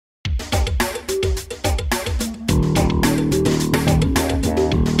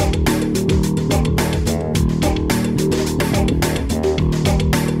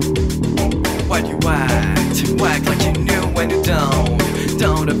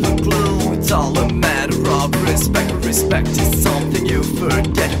have a clue. It's all a matter of respect. Respect is something you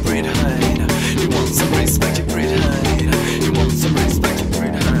forget. You breed hate. You want some respect, you breed hate. You want some respect, you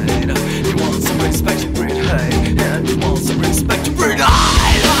breed hate. You want some respect, you breed hate. And you want some respect, you breed hate.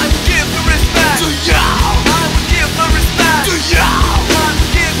 I would give the respect to you. I would give the respect to you. I would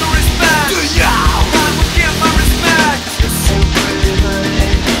give the respect to you. I would give my respect. You still breed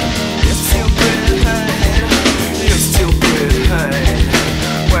hate. You still breed hate. You still breed hate.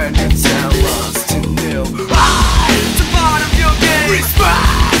 When you tell us to kneel, it's a part of your game.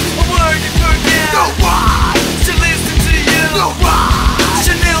 Respect. A word you forget. No one should listen to you. No one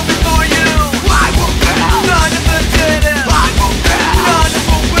should kneel before you. I won't kneel. None of us did it. I won't kneel. None of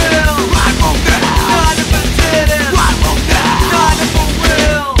us will. I won't kneel. None of us did it. I won't kneel. None of us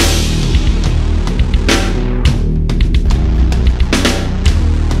will.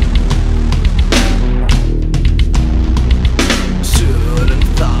 Shouldn't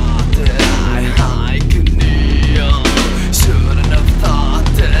thought that I could kneel. Shouldn't have thought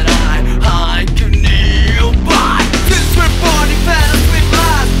that I could kneel. But since we're born in battles with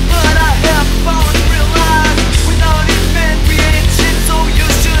lies, but I have the power to realize without it men we ain't shit, so you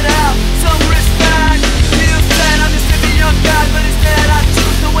should have some respect. You said I'm just a young guy, but instead I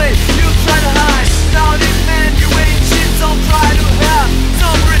choose the way you try to hide. Without it men you ain't shit, so try to have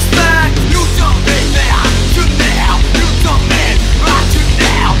some respect. You don't mean that I should now. You don't mean I should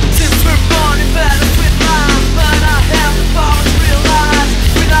now. Since we're born in battles with lies, but I have the power to realize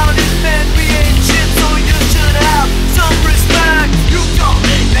without it men we ain't shit, so you should have some respect. You don't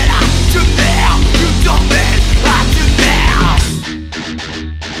mean that I should now. You don't mean I should now.